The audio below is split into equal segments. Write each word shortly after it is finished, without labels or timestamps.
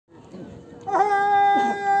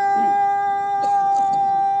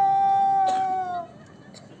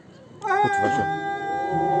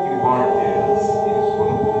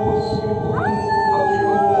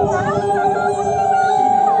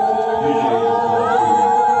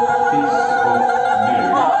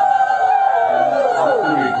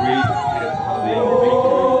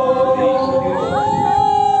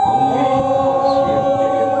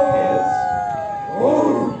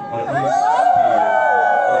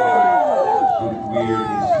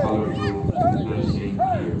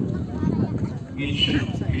Each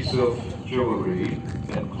piece of jewelry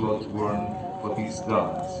and cloth worn for this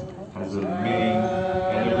dance has a meaning,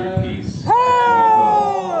 and every piece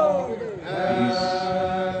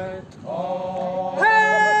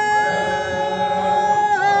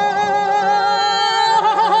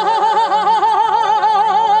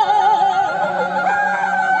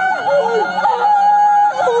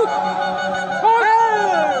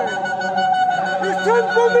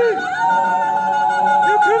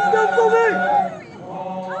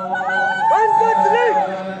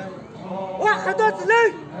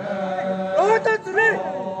actually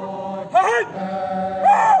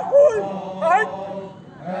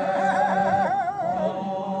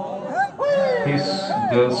This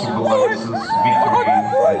does symbolizes victory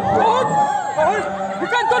at war. The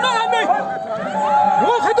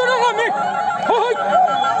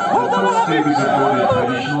first step is about a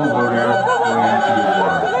traditional warrior going to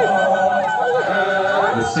war.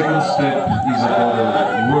 The second step is about a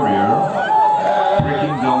warrior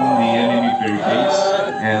breaking down the enemy barricades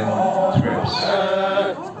and traps.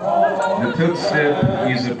 The third step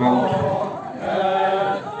is about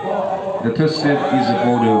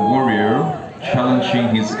a warrior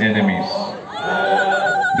challenging his enemies.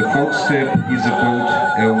 The fourth step is about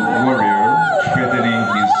a warrior threatening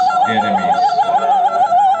his enemies.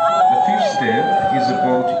 The fifth step is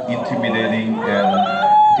about intimidating and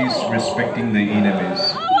disrespecting the enemies.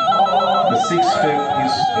 The sixth step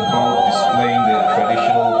is about displaying the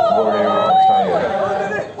traditional warrior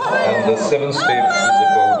attire. And the seventh step is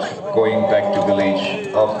about going back to village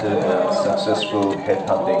after a successful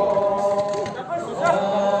headhunting.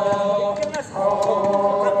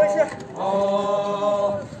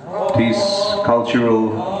 This cultural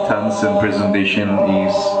dance and presentation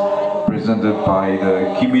is presented by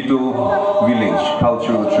the Kighile village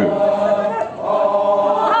cultural troupe.